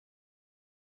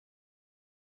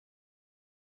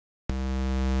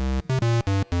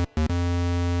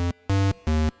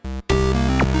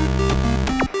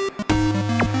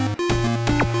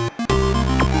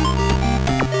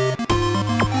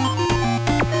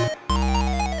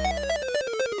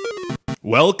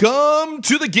Welcome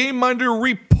to the GAME.minder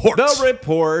Report. The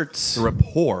report. The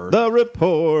report. The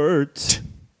report.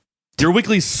 Your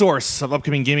weekly source of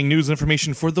upcoming gaming news and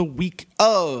information for the week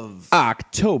of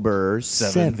October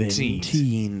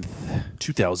 17th,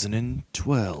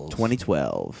 2012.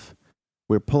 2012.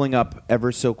 We're pulling up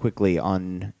ever so quickly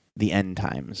on the end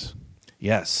times,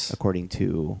 Yes. according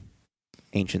to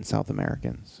ancient South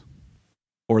Americans.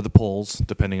 Or the polls,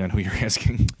 depending on who you're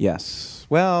asking. Yes.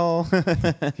 Well,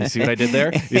 You see what I did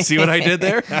there? You see what I did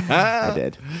there? I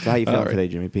did. So how you feeling All right. today,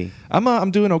 Jimmy P?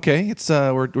 I'm doing okay. It's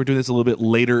we're doing this a little bit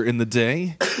later in the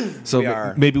day, so We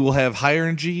are. maybe we'll have high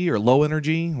energy or low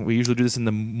energy. We usually do this in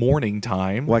the morning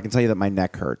time. Well, I can tell you that my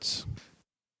neck hurts.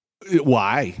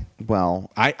 Why?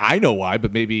 Well, I know why,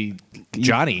 but maybe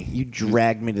Johnny. you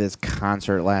dragged me to this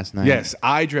concert last night. Yes,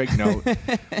 I dragged note.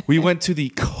 We went to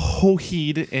the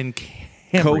Coheed in Cambria.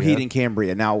 Coheed in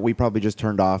Cambria. Now, we probably just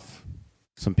turned off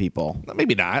some people.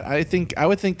 Maybe not. I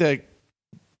would think that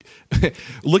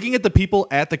looking at the people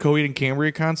at the Coheed in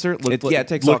Cambria concert, It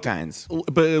takes all kinds.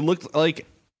 but it looked like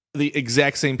the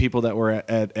exact same people that were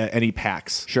at any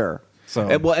PAX. Sure. So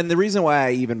And the reason why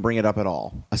I even bring it up at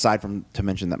all, aside from to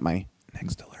mention that my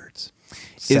neck still hurts,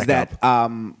 is Sack that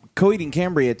Coheed in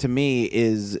Cambria to me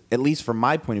is, at least from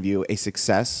my point of view, a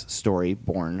success story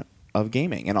born of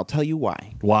gaming, and I'll tell you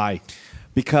why. Why?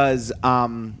 Because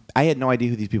I had no idea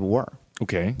who these people were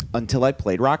Okay. until I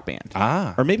played Rock Band.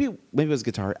 Or maybe it was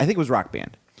guitar. I think it was Rock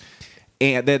Band.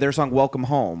 And their song "Welcome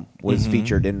Home" was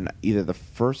featured in either the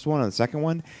first one or the second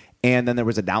one. And then there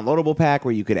was a downloadable pack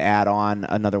where you could add on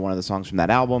another one of the songs from that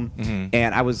album.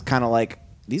 And I was kind of like,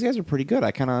 these guys are pretty good.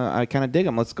 I kind of dig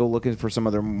them. Let's go looking for some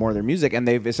more of their music. And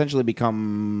they've essentially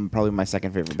become probably my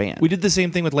second favorite band. We did the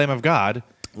same thing with Lamb of God.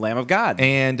 Lamb of God.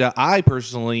 And I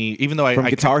personally, even though From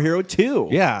Guitar Hero 2.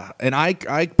 Yeah, and I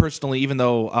personally, even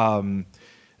though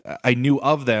I knew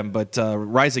of them, but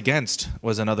Rise Against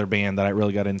was another band that I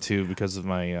really got into because of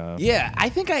my... Yeah, I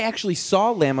think I actually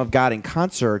saw Lamb of God in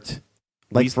concert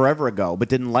forever ago, but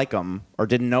didn't like them or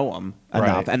didn't know them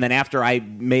enough. Right. And then after I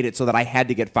made it so that I had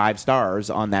to get 5 stars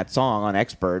on that song on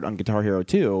Expert on Guitar Hero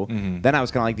 2, then I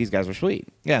was kind of like, these guys are sweet.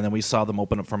 Yeah, and then we saw them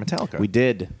open up for Metallica. We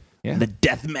did. Yeah. The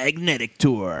Death Magnetic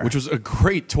Tour. Which was a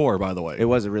great tour, by the way. It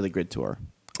was a really good tour,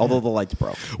 although the lights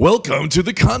broke. Welcome to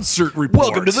the concert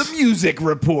report. Welcome to the music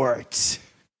report.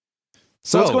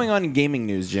 So what's So- going on in gaming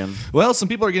news, Jim? Well, some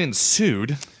people are getting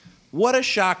sued. What a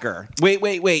shocker.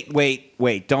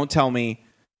 Wait. Don't tell me.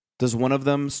 Does one of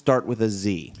them start with a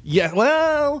Z? Yeah,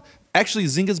 well, actually,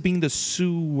 Zynga's being the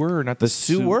suer, not the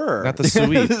Sewer. not the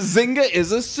suey. Zynga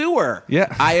is a sewer.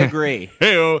 Yeah. I agree.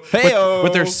 Heyo. Heyo.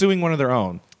 But they're suing one of their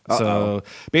own. So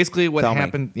basically what Tell me.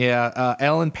 happened,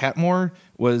 Alan Patmore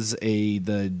was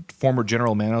the former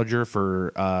general manager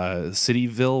for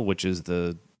Cityville, which is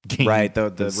the game. Right,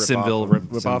 the Simville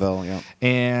ripoff. Simville, yeah.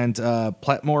 And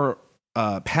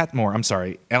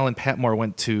Alan Patmore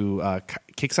went to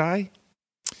Kixeye?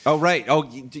 Oh, right. Oh,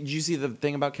 did you see the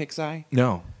thing about Kixeye?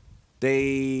 No.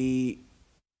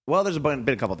 Well, there's been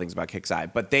a couple things about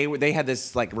Kixeye, but they had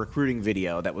this like recruiting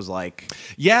video that was like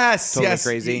Yes, totally yes.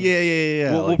 crazy.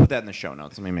 Yeah. We'll put that in the show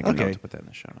notes. Let me make a Okay. note to put that in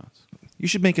the show notes. You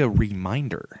should make a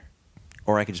reminder.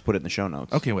 Or I could just put it in the show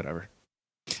notes. Okay, whatever.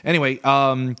 Anyway,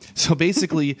 so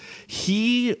basically,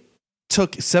 he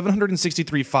took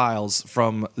 763 files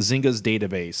from Zynga's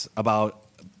database about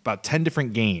 10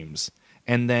 different games,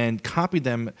 and then copied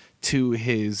them to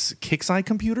his Kixeye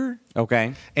computer.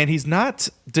 Okay. And he's not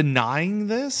denying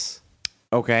this,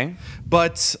 Okay.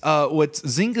 but what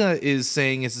Zynga is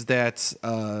saying is that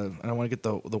I don't want to get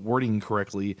the wording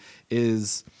correctly,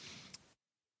 is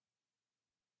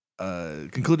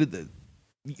concluded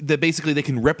that basically they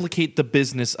can replicate the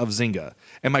business of Zynga.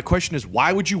 And my question is,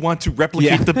 why would you want to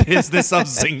replicate the business of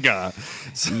Zynga?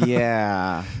 So-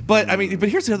 Yeah. but I mean, but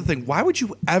here's the other thing: why would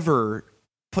you ever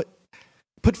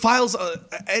put files,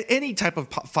 any type of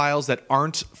files that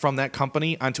aren't from that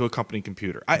company, onto a company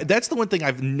computer? That's the one thing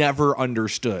I've never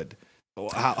understood: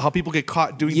 how people get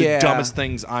caught doing the dumbest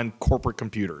things on corporate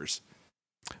computers.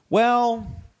 Well,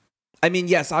 I mean,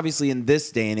 yes, obviously in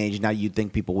this day and age now you'd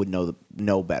think people would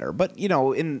know better. But, you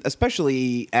know,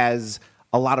 especially as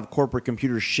a lot of corporate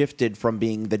computers shifted from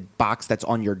being the box that's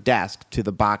on your desk to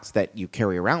the box that you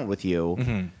carry around with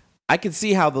you, I could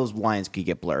see how those lines could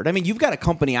get blurred. I mean, you've got a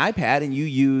company iPad and you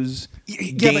use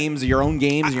games, your own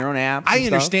games, your own apps. I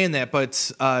understand that, but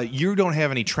you don't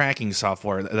have any tracking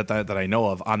software that I know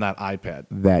of on that iPad.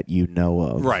 That you know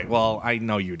of. Right. Well, I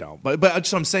know you don't. But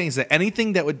what I'm saying is that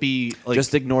anything that would be like,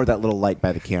 Just ignore that little light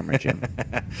by the camera, Jim.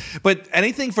 but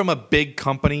anything from a big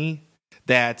company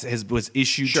that was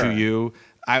issued to you,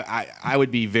 I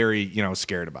would be very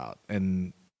scared about.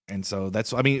 And And so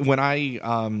that's, I mean, when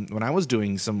I was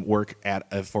doing some work at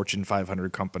a Fortune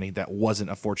 500 company that wasn't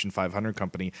a Fortune 500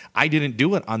 company, I didn't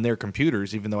do it on their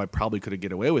computers, even though I probably could have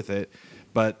get away with it.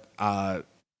 But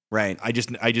right, I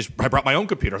brought my own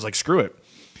computer. I was like, screw it.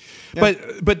 Yeah.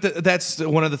 But that's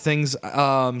one of the things.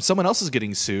 Someone else is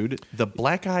getting sued. The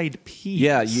Black Eyed Peas.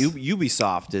 Yeah,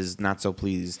 Ubisoft is not so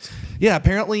pleased. Yeah,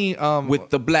 apparently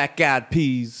with the Black Eyed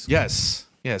Peas. Yes.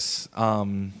 Let's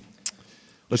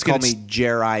call me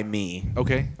Jeremy.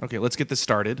 Okay. Let's get this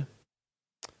started,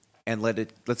 and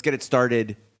let's get it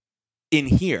started in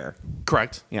here.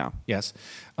 Correct. Yeah. Yes.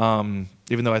 Even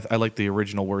though I like the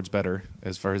original words better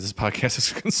as far as this podcast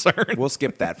is concerned. We'll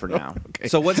skip that for now. Okay.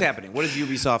 So what's happening? What is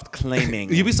Ubisoft claiming?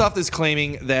 Ubisoft is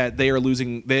claiming that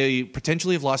they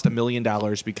potentially have lost $1 million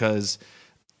because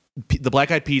the Black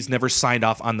Eyed Peas never signed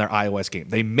off on their iOS game.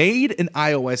 They made an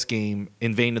iOS game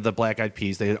in vein of the Black Eyed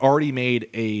Peas. They had already made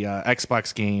a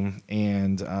Xbox game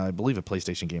and I believe a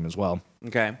PlayStation game as well.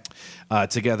 Okay.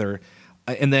 Together.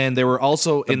 And then there were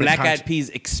also the Black Eyed Peas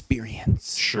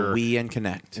experience. Sure. Wii and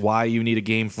Connect. Why you need a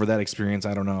game for that experience,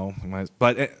 I don't know.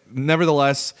 But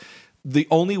nevertheless, the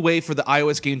only way for the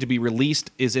iOS game to be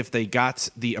released is if they got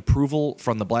the approval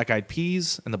from the Black Eyed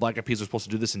Peas, and the Black Eyed Peas were supposed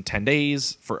to do this in 10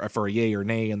 days for a yay or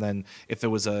nay, and then if it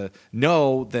was a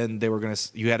no, then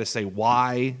you had to say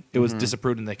why it was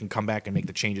disapproved, and they can come back and make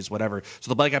the changes, whatever. So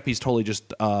the Black Eyed Peas totally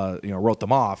just wrote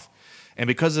them off. And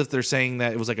because if they're saying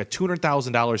that it was like a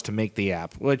 $200,000 to make the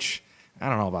app, which I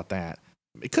don't know about that.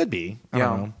 It could be. I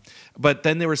don't know. But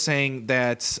then they were saying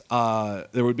that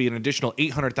there would be an additional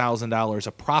 $800,000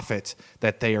 of profit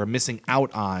that they are missing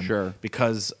out on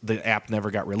because the app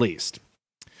never got released.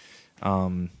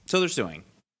 So they're suing.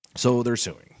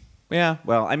 Yeah.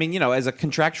 Well, I mean, as a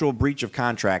contractual breach of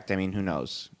contract, I mean, who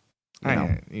knows?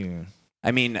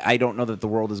 I mean, I don't know that the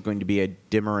world is going to be a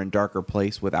dimmer and darker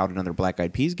place without another Black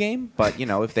Eyed Peas game. But,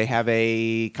 if they have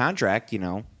a contract,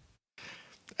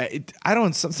 I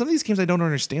don't. Some of these games I don't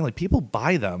understand. Like people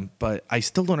buy them, but I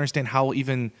still don't understand how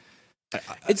even.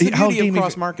 It's the beauty of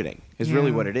cross marketing is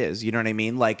really what it is. You know what I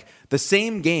mean? Like the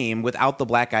same game without the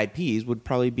Black Eyed Peas would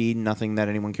probably be nothing that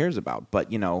anyone cares about. But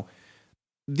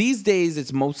these days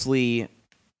it's mostly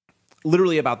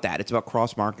literally about that. It's about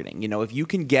cross marketing. If you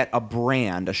can get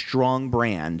a strong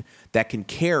brand that can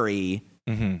carry.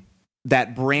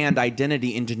 That brand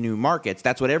identity into new markets.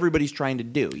 That's what everybody's trying to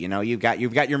do. You've got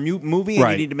your movie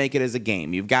and you need to make it as a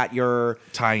game. You've got your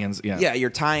tie-ins. Yeah,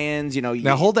 your tie-ins.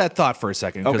 Now hold that thought for a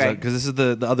second, because this is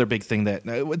the other big thing that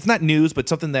it's not news, but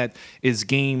something that is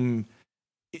game.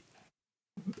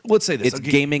 Let's say this: it's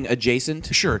gaming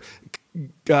adjacent. Sure.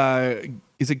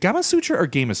 Is it Gama Sutra or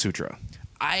Game Sutra?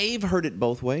 I've heard it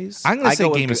both ways. I'm going to say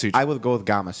Game Sutra. I would go with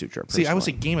Gama Sutra. Personally. See, I would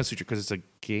say Game Sutra because it's a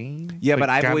game. Yeah,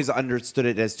 but I've always understood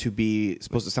it as to be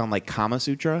supposed to sound like Kama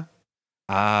Sutra.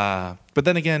 But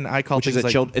then again, I call things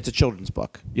it's a children's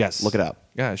book. Yes, look it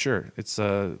up. Yeah, sure. And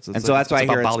so that's why I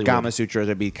hear it's Gama Sutra.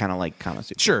 It'd be kind of like Kama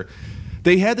Sutra. Sure.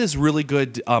 They had this really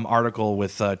good article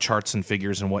with charts and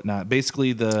figures and whatnot.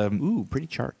 Basically, pretty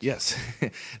charts. Yes,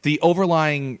 the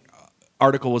overlying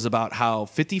article was about how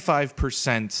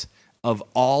 55% of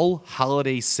all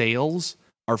holiday sales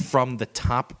are from the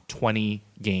top 20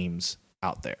 games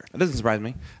out there. It doesn't surprise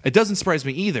me. It doesn't surprise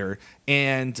me either.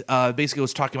 And basically, it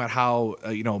was talking about how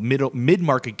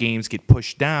mid-market games get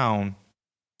pushed down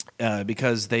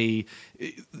because a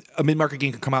mid-market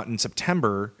game can come out in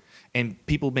September and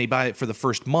people may buy it for the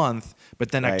first month,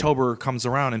 but then October comes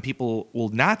around and people will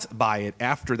not buy it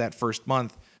after that first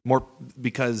month. More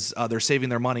because they're saving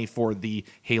their money for the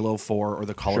Halo 4 or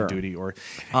the Call of Duty,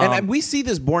 and we see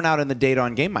this borne out in the data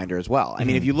on GameMinder as well. I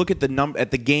mean, if you look at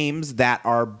the games that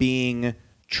are being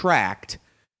tracked,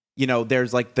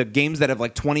 there's like the games that have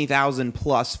like 20,000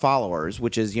 plus followers,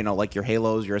 which is like your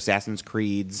Halos, your Assassin's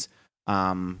Creeds.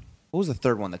 What was the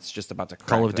third one that's just about to crack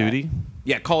Call of Duty?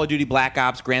 Yeah, Call of Duty, Black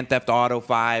Ops, Grand Theft Auto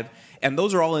 5. And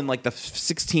those are all in like the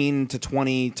 16 to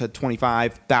 20 to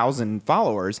 25,000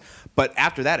 followers. But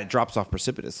after that, it drops off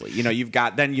precipitously. You've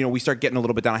got we start getting a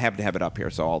little bit down. I happen to have it up here,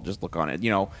 so I'll just look on it.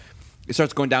 It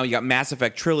starts going down. You got Mass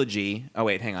Effect Trilogy. Oh,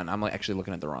 wait, hang on. I'm actually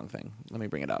looking at the wrong thing. Let me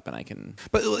bring it up and I can.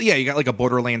 But yeah, you got like a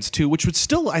Borderlands 2, which would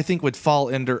still, I think, would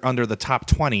fall under the top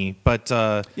 20. But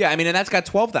yeah, I mean, and that's got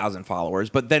 12,000 followers.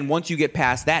 But then once you get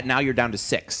past that, now you're down to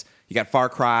 6. You got Far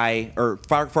Cry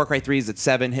 3 is at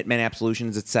 7. Hitman Absolution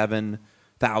is at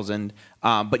 7,000.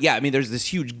 But yeah, I mean, there's this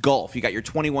huge gulf. You got your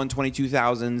 21,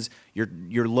 22,000s,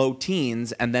 your low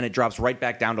teens, and then it drops right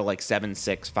back down to like 7,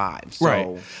 6, 5. So,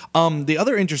 right. The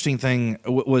other interesting thing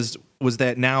was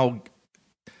that now,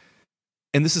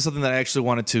 and this is something that I actually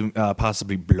wanted to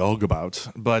possibly blog about,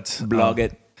 but blog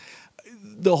it.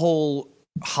 The whole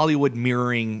Hollywood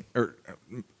mirroring or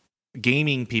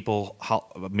gaming people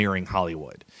mirroring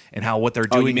Hollywood, and how what they're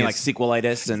doing you mean is like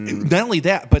sequelitis, and not only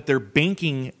that, but they're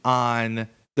banking on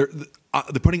they're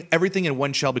putting everything in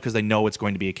one shell because they know it's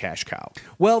going to be a cash cow.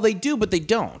 Well, they do, but they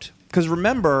don't. Because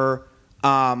remember,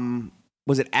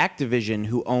 was it Activision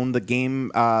who owned the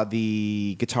game,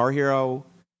 the Guitar Hero,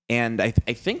 and I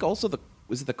think also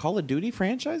was it the Call of Duty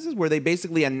franchises, where they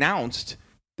basically announced,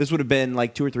 this would have been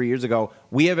like 2 or 3 years ago,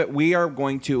 we are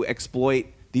going to exploit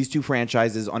these two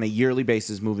franchises on a yearly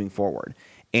basis moving forward.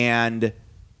 And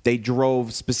they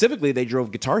drove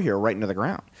Guitar Hero right into the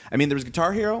ground. I mean, there was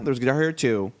Guitar Hero, there was Guitar Hero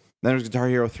 2, then there was Guitar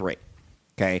Hero 3.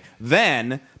 Okay.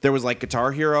 Then there was like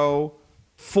Guitar Hero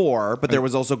 4, but there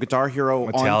was also Guitar Hero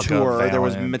on tour. There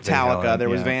was Metallica, there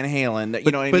was Van Halen.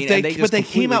 You know what I mean? But they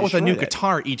came out with a new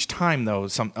guitar each time, though.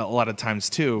 A lot of times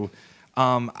too.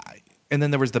 And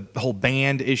then there was the whole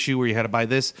band issue where you had to buy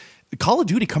this. Call of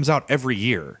Duty comes out every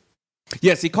year.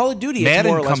 Yeah, see, Call of Duty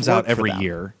Madden comes out every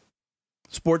year.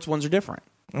 Sports ones are different.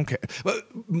 Okay, but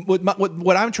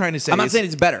what I'm trying to say, I'm not saying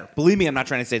it's better. Believe me, I'm not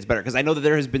trying to say it's better, because I know that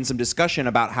there has been some discussion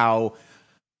about how,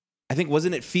 I think,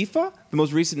 wasn't it FIFA? The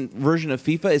most recent version of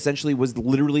FIFA essentially was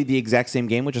literally the exact same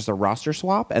game with just a roster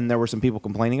swap, and there were some people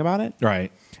complaining about it.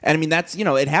 Right. And I mean, that's,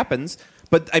 it happens.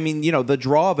 But I mean, the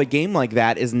draw of a game like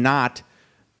that is not,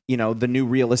 the new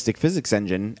realistic physics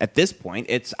engine at this point.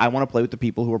 It's, I want to play with the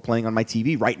people who are playing on my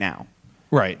TV right now.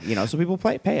 Right. So people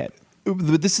pay it.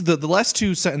 This is the last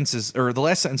two sentences, or the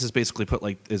last sentence is basically put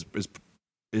like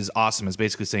is awesome. Is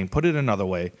basically saying, put it another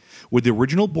way, would the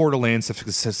original Borderlands have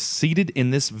succeeded in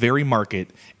this very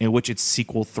market in which its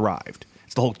sequel thrived?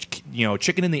 It's the whole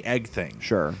chicken and the egg thing.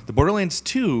 Sure. The Borderlands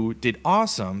 2 did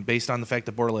awesome based on the fact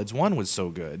that Borderlands 1 was so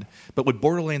good, but would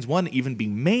Borderlands 1 even be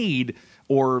made,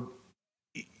 or?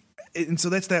 And so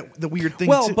that's the weird thing.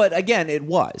 Well, but again, it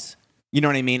was. You know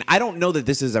what I mean? I don't know that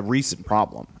this is a recent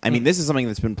problem. I mean, this is something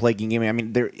that's been plaguing gaming. I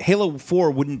mean, Halo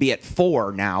 4 wouldn't be at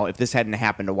 4 now if this hadn't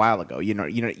happened a while ago. You know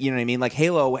what I mean? Like,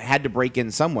 Halo had to break in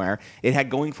somewhere. It had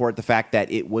going for it the fact that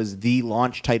it was the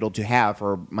launch title to have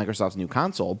for Microsoft's new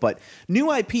console. But new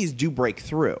IPs do break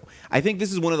through. I think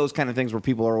this is one of those kind of things where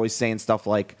people are always saying stuff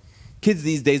like, kids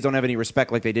these days don't have any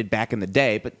respect like they did back in the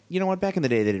day. But you know what? Back in the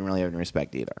day, they didn't really have any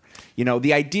respect either.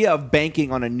 The idea of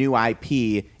banking on a new IP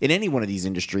in any one of these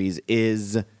industries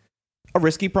is a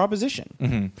risky proposition.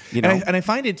 Mm-hmm. And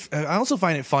I also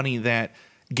find it funny that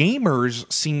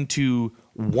gamers seem to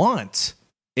want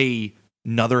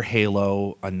another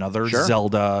Halo, another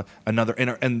Zelda, another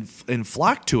and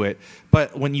flock to it.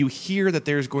 But when you hear that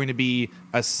there's going to be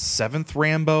a 7th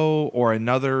Rambo or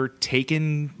another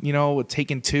Taken,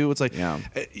 Taken 2, it's like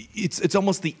it's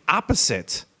almost the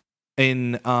opposite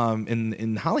in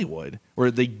Hollywood,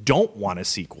 where they don't want a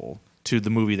sequel to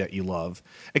the movie that you love,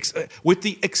 with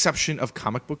the exception of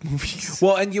comic book movies.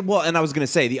 Well, and I was going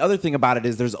to say, the other thing about it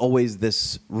is there's always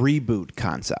this reboot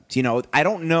concept. I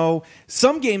don't know.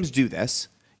 Some games do this.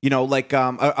 Like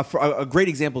a great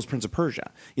example is Prince of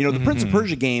Persia. The Prince of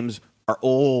Persia games are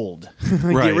old.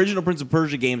 The original Prince of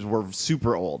Persia games were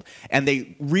super old, and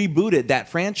they rebooted that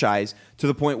franchise to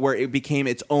the point where it became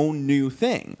its own new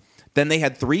thing. Then they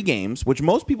had 3 games, which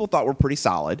most people thought were pretty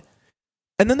solid.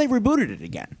 And then they rebooted it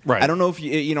again. Right. I don't know if I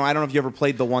don't know if you ever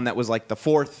played the one that was like the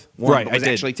 4th one. Right. But was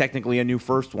actually technically a new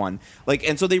first one.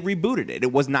 And so they rebooted it.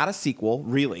 It was not a sequel,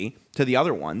 really, to the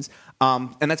other ones.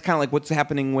 And that's kind of like what's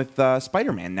happening with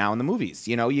Spider-Man now in the movies.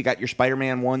 You got your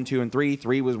Spider-Man 1, 2, and 3.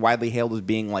 3 was widely hailed as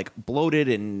being like bloated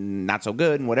and not so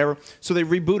good and whatever. So they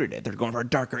rebooted it. They're going for a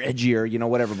darker, edgier,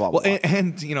 whatever. Blah blah. Well,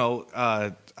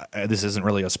 and this isn't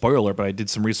really a spoiler, but I did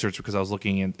some research because I was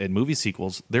looking at movie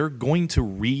sequels. They're going to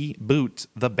reboot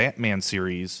the Batman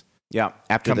series. Yeah,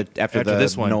 after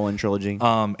this one, Nolan trilogy.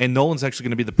 And Nolan's actually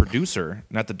going to be the producer,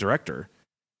 not the director,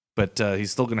 but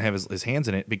he's still going to have his hands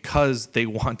in it because they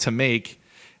want to make.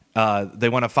 They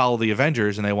want to follow the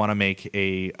Avengers and they want to make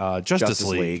a Justice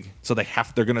League. So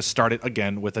they're going to start it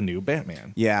again with a new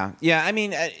Batman. Yeah. I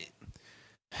mean,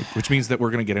 which means that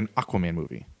we're going to get an Aquaman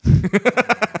movie.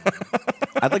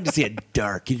 I'd like to see a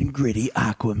dark and gritty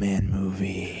Aquaman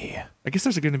movie. I guess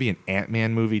there's going to be an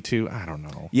Ant-Man movie too. I don't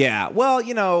know. Yeah. Well,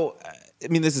 I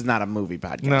mean, this is not a movie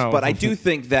podcast, but I do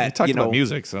think that you talked about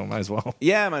music, so might as well.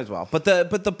 Yeah, might as well. But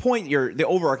the point the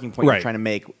overarching point you're trying to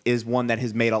make is one that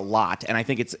has made a lot, and I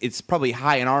think it's probably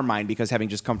high in our mind because having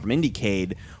just come from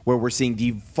Indiecade, where we're seeing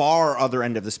the far other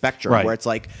end of the spectrum, where it's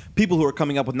like people who are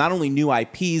coming up with not only new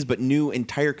IPs but new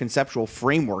entire conceptual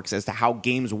frameworks as to how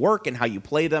games work and how you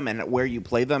play them and where you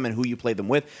play them and who you play them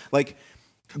with. Like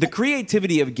the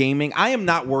creativity of gaming, I am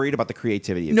not worried about the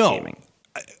creativity of gaming.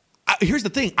 Here's the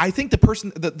thing. I think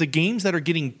the games that are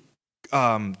getting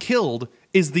killed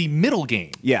is the middle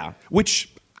game. Yeah.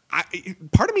 Which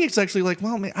part of me is actually like,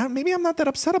 well, maybe I'm not that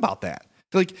upset about that.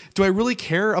 Like, do I really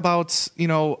care about,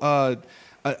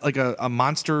 like a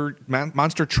monster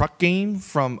truck game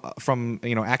from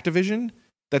Activision?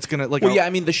 That's gonna like. Well, yeah, I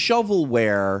mean the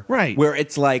shovelware, right? Where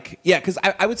it's like, yeah, because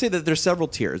I would say that there's several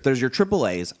tiers. There's your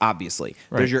AAAs, obviously.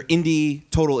 Right. There's your indie,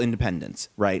 total independence,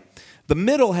 right? The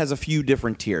middle has a few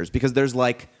different tiers because there's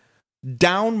like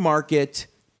downmarket,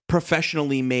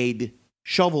 professionally made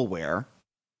shovelware,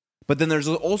 but then there's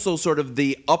also sort of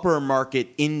the upper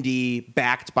market indie,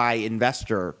 backed by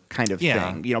investor kind of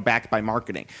thing, backed by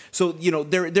marketing. So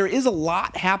there is a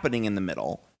lot happening in the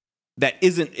middle. That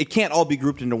it can't all be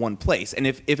grouped into one place. And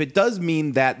if it does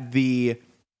mean that the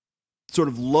sort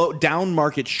of low down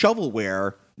market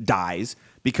shovelware dies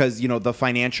because, the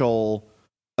financial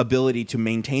ability to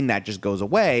maintain that just goes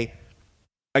away,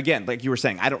 again, like you were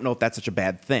saying, I don't know if that's such a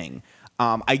bad thing.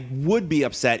 I would be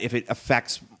upset if it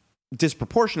affects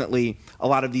disproportionately a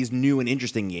lot of these new and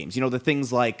interesting games. The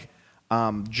things like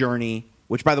Journey,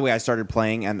 which, by the way, I started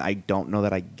playing, and I don't know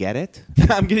that I get it.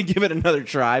 I'm going to give it another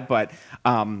try, but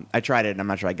I tried it, and I'm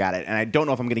not sure I got it. And I don't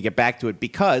know if I'm going to get back to it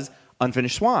because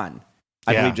Unfinished Swan,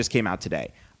 I believe, just came out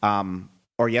today.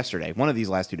 Or yesterday. One of these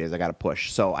last 2 days, I got to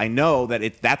push. So I know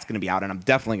that that's going to be out, and I'm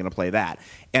definitely going to play that.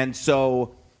 And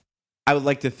so I would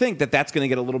like to think that that's going to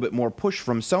get a little bit more push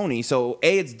from Sony. So,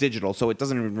 it's digital, so it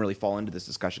doesn't even really fall into this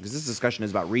discussion because this discussion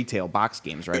is about retail box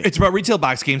games, right? It's about retail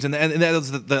box games, and that's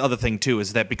the other thing too,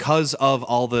 is that because of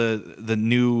all the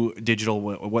new digital,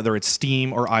 whether it's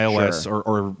Steam or iOS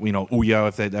or Ouya,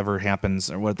 if that ever happens,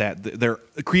 or what their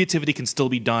creativity can still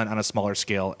be done on a smaller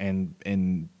scale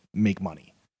and make money.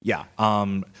 Yeah.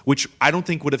 Which I don't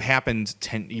think would have happened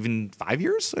even 5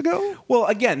 years ago. Well,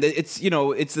 again, it's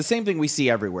the same thing we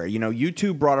see everywhere.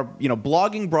 YouTube brought up,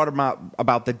 blogging brought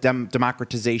about the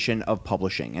democratization of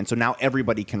publishing, and so now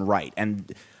everybody can write,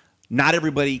 and not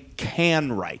everybody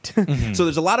can write. Mm-hmm. So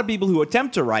there's a lot of people who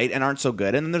attempt to write and aren't so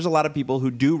good, and then there's a lot of people who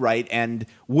do write and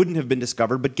wouldn't have been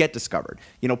discovered but get discovered.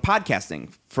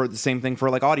 Podcasting, for the same thing for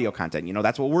like audio content.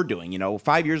 That's what we're doing.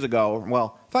 5 years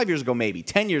ago, maybe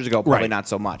 10 years ago, probably not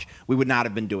so much. We would not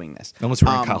have been doing this unless we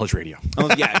were in college radio.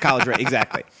 College radio,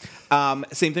 exactly.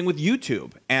 Same thing with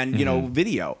YouTube and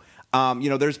video.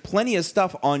 There's plenty of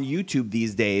stuff on YouTube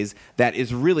these days that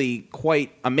is really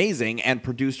quite amazing and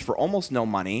produced for almost no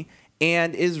money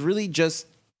and is really just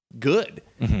good.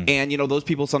 Mm-hmm. And, those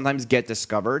people sometimes get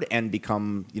discovered and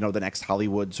become, the next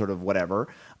Hollywood sort of whatever.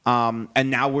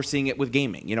 And now we're seeing it with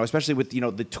gaming, especially with,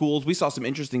 the tools. We saw some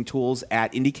interesting tools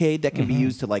at Indiecade that can be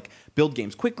used to like build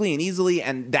games quickly and easily.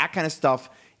 And that kind of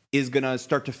stuff is going to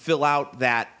start to fill out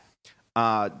that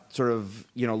sort of,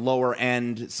 lower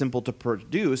end, simple to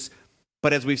produce.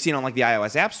 But as we've seen on like the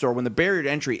iOS App Store, when the barrier to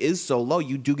entry is so low,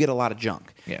 you do get a lot of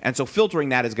junk. Yeah. And so filtering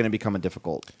that is going to become a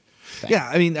difficult thing. Yeah,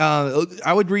 I mean,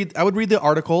 I would read the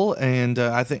article, and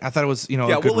I thought it was a good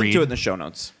read. We'll link to it in the show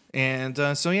notes. And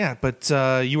but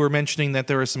you were mentioning that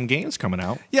there are some games coming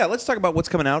out. Yeah, let's talk about what's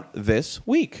coming out this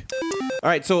week. All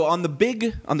right, so on the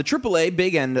AAA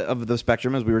big end of the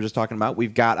spectrum, as we were just talking about,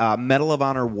 we've got Medal of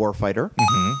Honor Warfighter.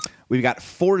 Mm-hmm. We've got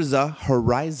Forza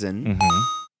Horizon.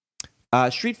 Mm-hmm.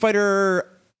 Street Fighter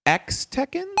X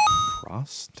Tekken?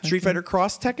 Street Fighter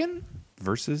Cross Tekken?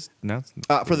 Versus? No.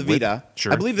 For the Vita.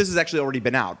 Sure. I believe this has actually already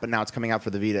been out, but now it's coming out for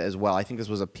the Vita as well. I think this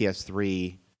was a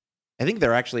PS3. I think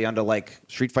they're actually onto like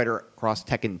Street Fighter Cross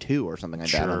Tekken 2 or something like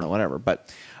that. I don't know, whatever.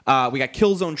 But we got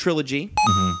Killzone Trilogy.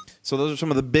 Mm-hmm. So those are some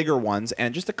of the bigger ones.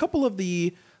 And just a couple of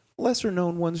the lesser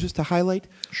known ones just to highlight.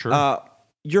 Sure.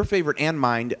 Your favorite and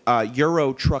mine,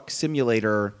 Euro Truck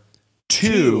Simulator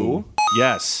 2.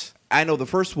 Yes. I know the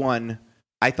first one,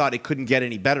 I thought it couldn't get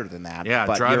any better than that. Yeah,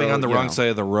 but driving on the wrong side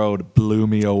of the road blew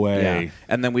me away. Yeah.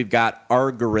 And then we've got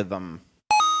Algorithm,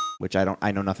 which I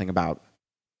know nothing about,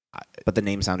 but the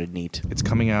name sounded neat. It's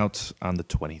coming out on the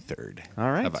 23rd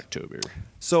of October.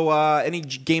 So any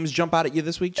games jump out at you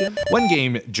this week, Jim? One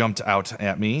game jumped out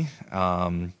at me.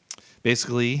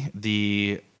 Basically,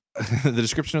 the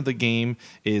description of the game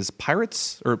is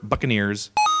pirates or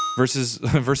buccaneers versus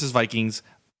Vikings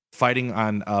fighting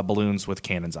on balloons with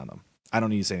cannons on them. I don't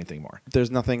need to say anything more.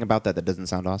 There's nothing about that doesn't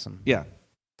sound awesome. Yeah.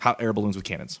 Hot air balloons with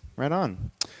cannons. Right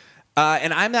on.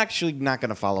 And I'm actually not going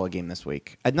to follow a game this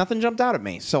week. Nothing jumped out at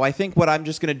me. So I think what I'm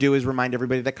just going to do is remind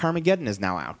everybody that Carmageddon is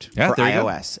now out for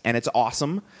iOS. And it's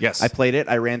awesome. Yes. I played it.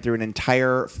 I ran through an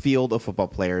entire field of football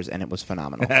players, and it was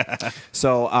phenomenal.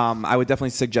 So I would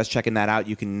definitely suggest checking that out.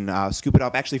 You can scoop it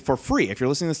up actually for free. If you're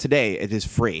listening to this today, it is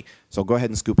free. So go ahead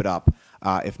and scoop it up.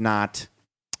 If not,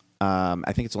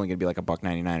 I think it's only going to be like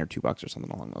 $1.99 or $2 or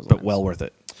something along those lines. But well worth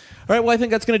it. All right, well, I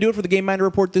think that's going to do it for the GameMinder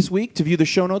Report this week. To view the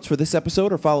show notes for this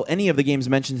episode or follow any of the games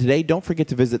mentioned today, don't forget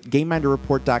to visit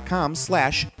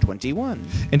GameMinderReport.com/21.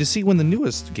 And to see when the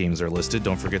newest games are listed,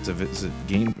 don't forget to visit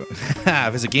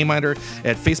GameMinder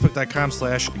at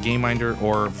Facebook.com/GameMinder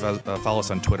or follow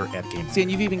us on Twitter at GameMinder. See,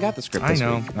 and you've even got the script this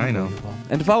week. I know.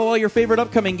 And to follow all your favorite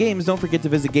upcoming games, don't forget to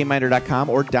visit GameMinder.com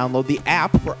or download the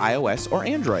app for iOS or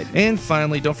Android. And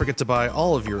finally, don't forget to buy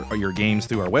all of your games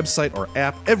through our website or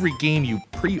app. Every game you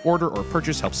pre-order or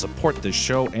purchase helps support this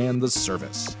show and the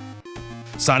service.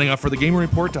 Signing off for the Game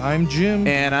Report, I'm Jim.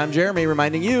 And I'm Jeremy,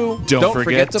 reminding you, don't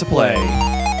forget to play.